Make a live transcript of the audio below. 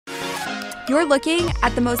You're looking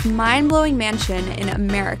at the most mind-blowing mansion in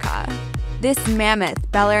America. This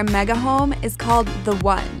mammoth Bel-Air mega home is called The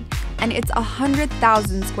One, and it's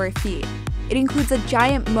 100,000 square feet. It includes a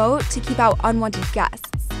giant moat to keep out unwanted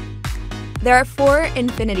guests. There are 4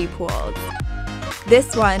 infinity pools.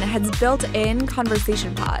 This one has built-in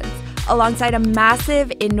conversation pods alongside a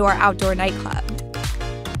massive indoor-outdoor nightclub.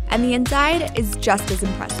 And the inside is just as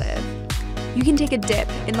impressive. You can take a dip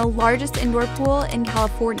in the largest indoor pool in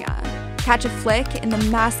California, catch a flick in the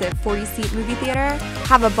massive 40-seat movie theater,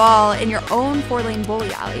 have a ball in your own 4-lane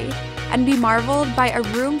bowling alley, and be marveled by a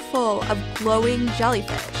room full of glowing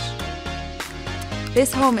jellyfish.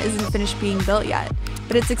 This home isn't finished being built yet,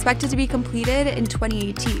 but it's expected to be completed in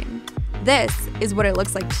 2018. This is what it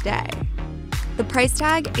looks like today. The price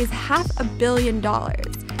tag is $500 million,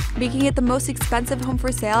 making it the most expensive home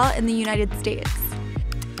for sale in the United States.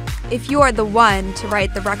 If you are the one to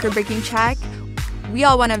write the record-breaking check, we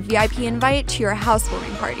all want a VIP invite to your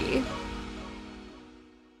housewarming party.